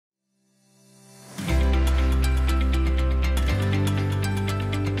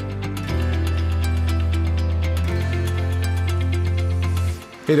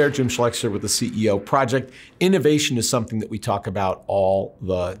Hey there, Jim Schlexer with the CEO Project. Innovation is something that we talk about all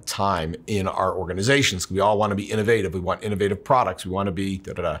the time in our organizations. We all want to be innovative. We want innovative products. We want to be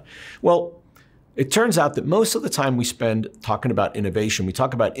da-da-da. Well, it turns out that most of the time we spend talking about innovation, we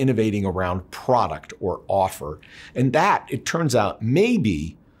talk about innovating around product or offer. And that, it turns out, may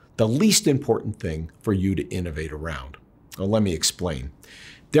be the least important thing for you to innovate around. Well, let me explain.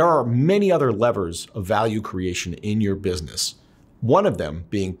 There are many other levers of value creation in your business. One of them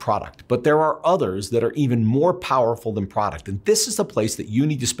being product, but there are others that are even more powerful than product. And this is the place that you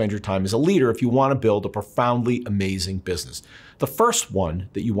need to spend your time as a leader if you want to build a profoundly amazing business. The first one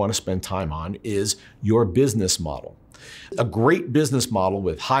that you want to spend time on is your business model. A great business model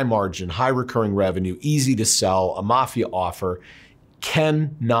with high margin, high recurring revenue, easy to sell, a mafia offer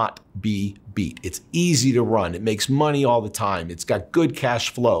cannot be beat. It's easy to run. It makes money all the time. It's got good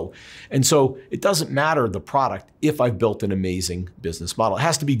cash flow. And so it doesn't matter the product if I've built an amazing business model. It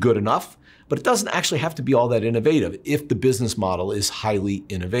has to be good enough, but it doesn't actually have to be all that innovative if the business model is highly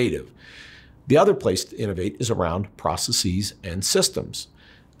innovative. The other place to innovate is around processes and systems.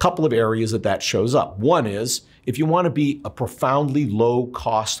 A couple of areas that shows up. One is if you want to be a profoundly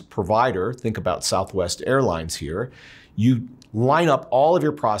low-cost provider, think about Southwest Airlines here, you line up all of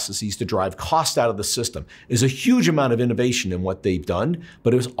your processes to drive cost out of the system. There's a huge amount of innovation in what they've done,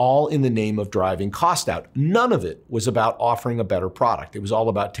 but it was all in the name of driving cost out. None of it was about offering a better product. It was all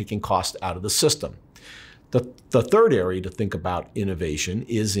about taking cost out of the system. The third area to think about innovation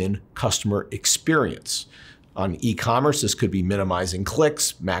is in customer experience. On e-commerce, this could be minimizing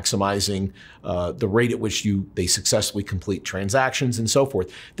clicks, maximizing the rate at which they successfully complete transactions and so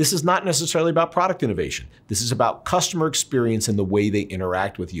forth. This is not necessarily about product innovation. This is about customer experience and the way they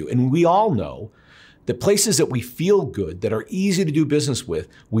interact with you. And we all know that places that we feel good, that are easy to do business with,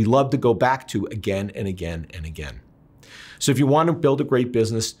 we love to go back to again and again and again. So if you want to build a great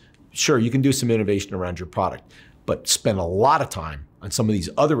business, sure, you can do some innovation around your product, but spend a lot of time on some of these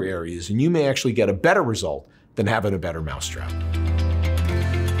other areas and you may actually get a better result than having a better mousetrap.